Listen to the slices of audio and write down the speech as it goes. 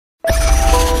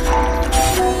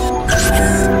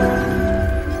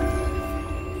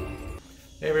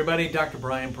everybody, Dr.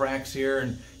 Brian Prax here,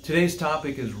 and today's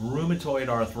topic is rheumatoid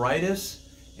arthritis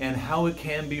and how it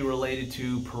can be related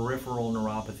to peripheral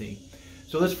neuropathy.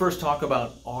 So let's first talk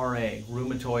about RA,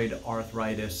 rheumatoid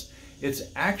arthritis. It's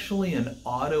actually an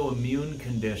autoimmune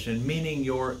condition, meaning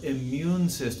your immune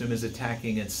system is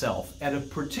attacking itself at a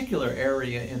particular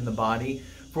area in the body.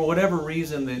 For whatever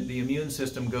reason, the immune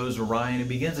system goes awry and it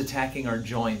begins attacking our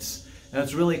joints. Now,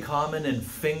 it's really common in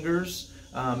fingers,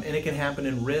 and it can happen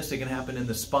in wrists, it can happen in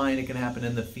the spine, it can happen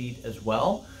in the feet as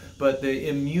well. But the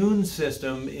immune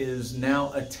system is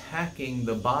now attacking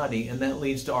the body, and that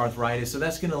leads to arthritis. So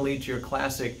that's going to lead to your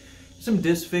classic, some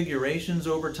disfigurations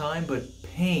over time, but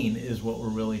pain is what we're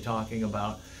really talking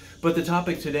about. But the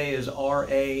topic today is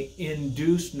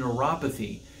RA-induced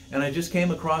neuropathy. And I just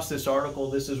came across this article.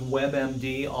 This is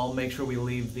WebMD. I'll make sure we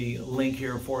leave the link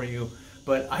here for you.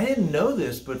 But I didn't know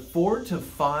this, but 4 to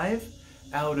 5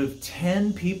 out of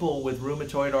 10 people with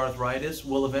rheumatoid arthritis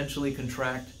will eventually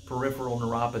contract peripheral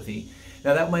neuropathy.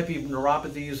 Now that might be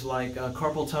neuropathies like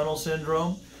carpal tunnel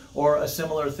syndrome, or a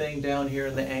similar thing down here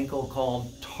in the ankle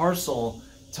called tarsal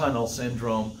tunnel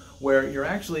syndrome, where you're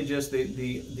actually just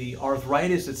the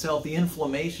arthritis itself, the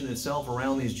inflammation itself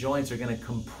around these joints are going to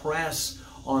compress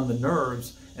on the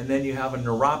nerves, and then you have a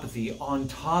neuropathy on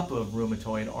top of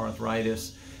rheumatoid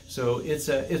arthritis. So it's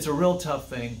a real tough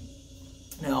thing.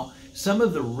 Now, some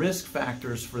of the risk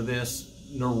factors for this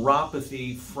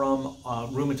neuropathy from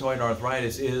rheumatoid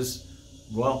arthritis is,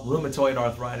 well, rheumatoid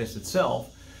arthritis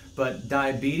itself, but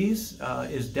diabetes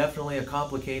is definitely a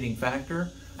complicating factor.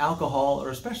 Alcohol,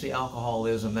 or especially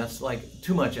alcoholism, that's like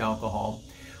too much alcohol,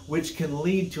 which can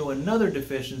lead to another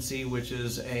deficiency, which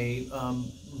is a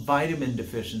vitamin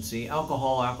deficiency.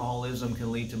 Alcoholism can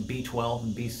lead to B12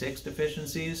 and B6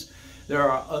 deficiencies. There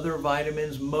are other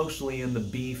vitamins, mostly in the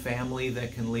B family,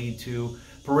 that can lead to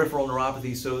peripheral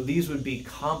neuropathy. So these would be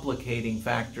complicating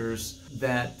factors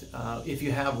that, if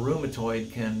you have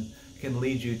rheumatoid, can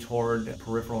lead you toward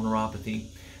peripheral neuropathy.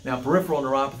 Now, peripheral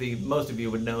neuropathy, most of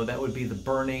you would know, that would be the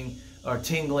burning or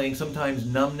tingling, sometimes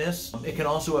numbness. It can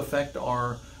also affect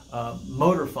our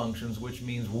motor functions, which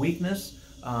means weakness.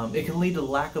 It can lead to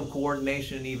lack of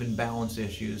coordination and even balance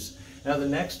issues. Now, the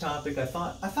next topic, I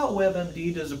thought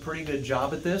WebMD does a pretty good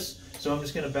job at this, so I'm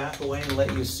just going to back away and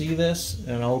let you see this,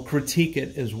 and I'll critique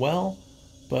it as well.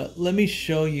 But let me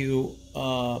show you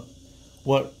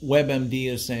what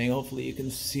WebMD is saying. Hopefully you can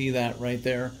see that right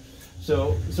there.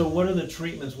 So what are the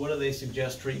treatments? What do they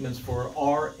suggest treatments for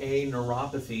RA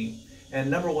neuropathy?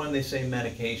 And number one, they say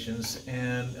medications,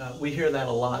 and we hear that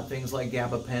a lot, things like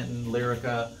gabapentin,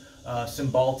 Lyrica,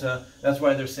 Cymbalta. That's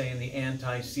why they're saying the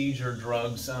anti-seizure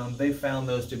drugs, they found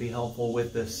those to be helpful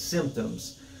with the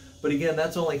symptoms. But again,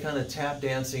 that's only kind of tap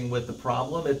dancing with the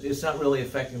problem. It's not really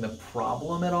affecting the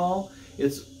problem at all.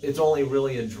 It's only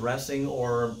really addressing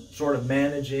or sort of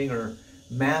managing or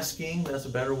masking, that's a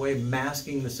better way,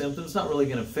 masking the symptoms. It's not really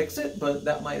going to fix it, but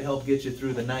that might help get you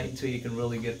through the night until you can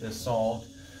really get this solved.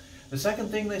 The second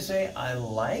thing they say I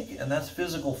like, and that's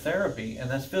physical therapy. And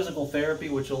that's physical therapy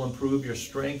which will improve your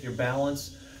strength, your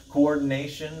balance,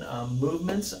 coordination,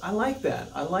 movements. I like that.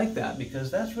 I like that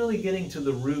because that's really getting to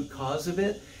the root cause of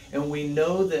it. And we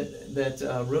know that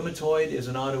rheumatoid is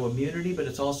an autoimmunity, but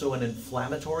it's also an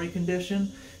inflammatory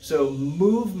condition. So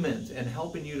movement and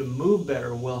helping you to move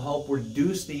better will help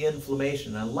reduce the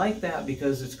inflammation. I like that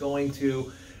because it's going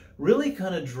to really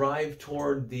kind of drive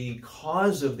toward the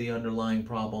cause of the underlying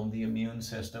problem, the immune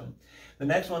system. The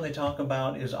next one they talk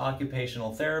about is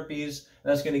occupational therapies.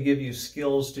 That's going to give you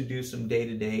skills to do some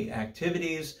day-to-day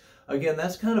activities. Again,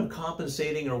 that's kind of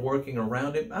compensating or working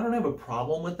around it. I don't have a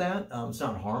problem with that. It's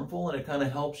not harmful, and it kind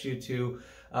of helps you to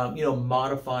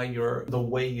modify the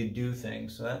way you do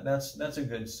things. So that's a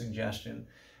good suggestion.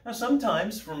 Now,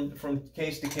 sometimes from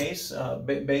case to case,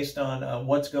 based on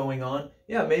what's going on,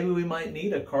 yeah, maybe we might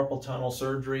need a carpal tunnel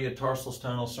surgery, a tarsal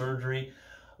tunnel surgery.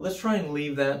 Let's try and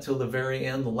leave that till the very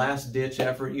end, the last ditch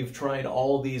effort. You've tried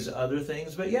all these other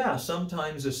things, but yeah,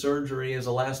 sometimes a surgery as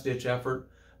a last ditch effort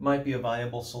might be a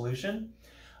viable solution.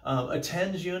 A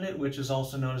TENS unit, which is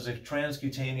also known as a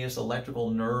transcutaneous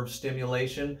electrical nerve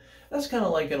stimulation, that's kind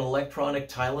of like an electronic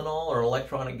Tylenol or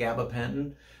electronic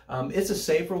gabapentin. It's a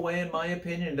safer way, in my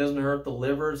opinion. It doesn't hurt the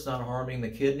liver, it's not harming the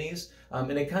kidneys,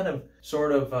 and it kind of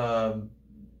sort of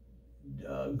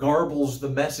garbles the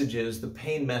messages, the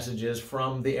pain messages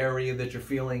from the area that you're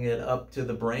feeling it up to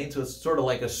the brain. So it's sort of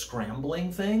like a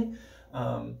scrambling thing.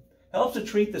 Helps to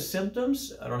treat the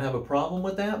symptoms. I don't have a problem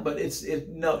with that, but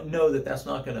know that that's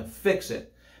not going to fix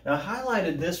it. Now, I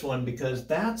highlighted this one because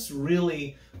that's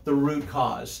really the root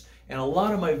cause. And a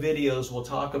lot of my videos will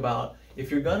talk about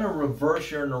if you're going to reverse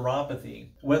your neuropathy,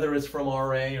 whether it's from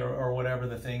RA or whatever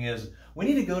the thing is, we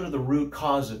need to go to the root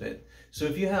cause of it. So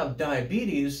if you have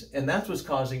diabetes and that's what's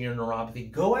causing your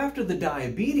neuropathy, go after the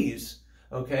diabetes,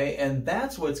 okay? And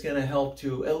that's what's going to help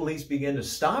to at least begin to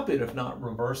stop it, if not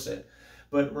reverse it.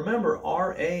 But remember,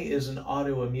 RA is an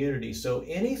autoimmunity, so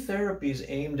any therapies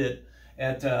aimed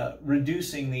at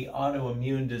reducing the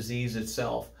autoimmune disease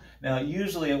itself. Now,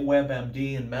 usually at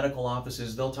WebMD and medical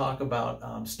offices, they'll talk about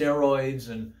steroids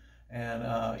and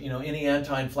you know, any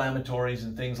anti-inflammatories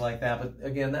and things like that. But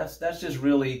again, that's just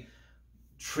really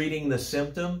treating the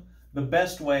symptom. The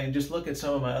best way, and just look at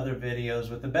some of my other videos,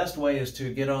 but the best way is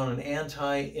to get on an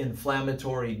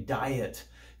anti-inflammatory diet.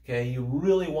 Okay, you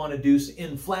really want to do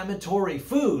inflammatory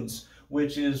foods,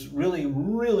 which is really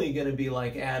going to be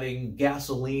like adding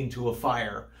gasoline to a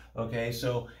fire. Okay,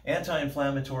 so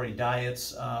anti-inflammatory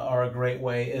diets are a great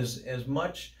way, as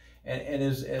much and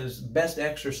as best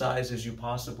exercise as you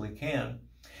possibly can.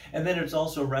 And then it's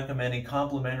also recommending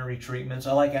complementary treatments.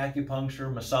 I like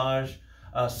acupuncture, massage,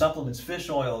 supplements. Fish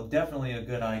oil, definitely a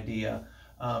good idea.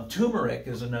 Turmeric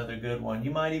is another good one.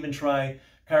 You might even try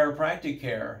chiropractic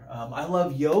care. I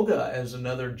love yoga as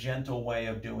another gentle way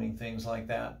of doing things like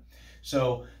that.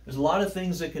 So there's a lot of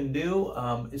things that can do.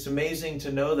 It's amazing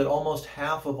to know that almost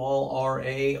half of all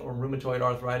RA or rheumatoid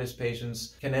arthritis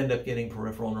patients can end up getting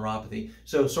peripheral neuropathy.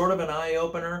 So sort of an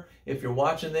eye-opener. If you're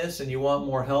watching this and you want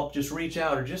more help, just reach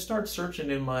out or just start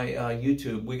searching in my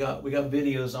YouTube. We got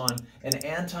videos on an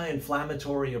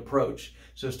anti-inflammatory approach.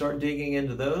 So start digging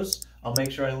into those. I'll make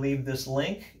sure I leave this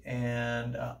link,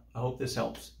 and I hope this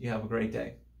helps. You have a great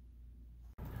day.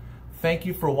 Thank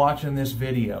you for watching this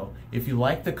video. If you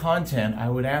like the content, I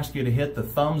would ask you to hit the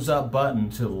thumbs up button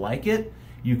to like it.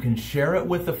 You can share it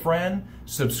with a friend,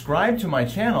 subscribe to my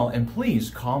channel, and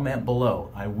please comment below.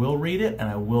 I will read it and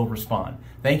I will respond.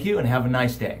 Thank you and have a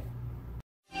nice day.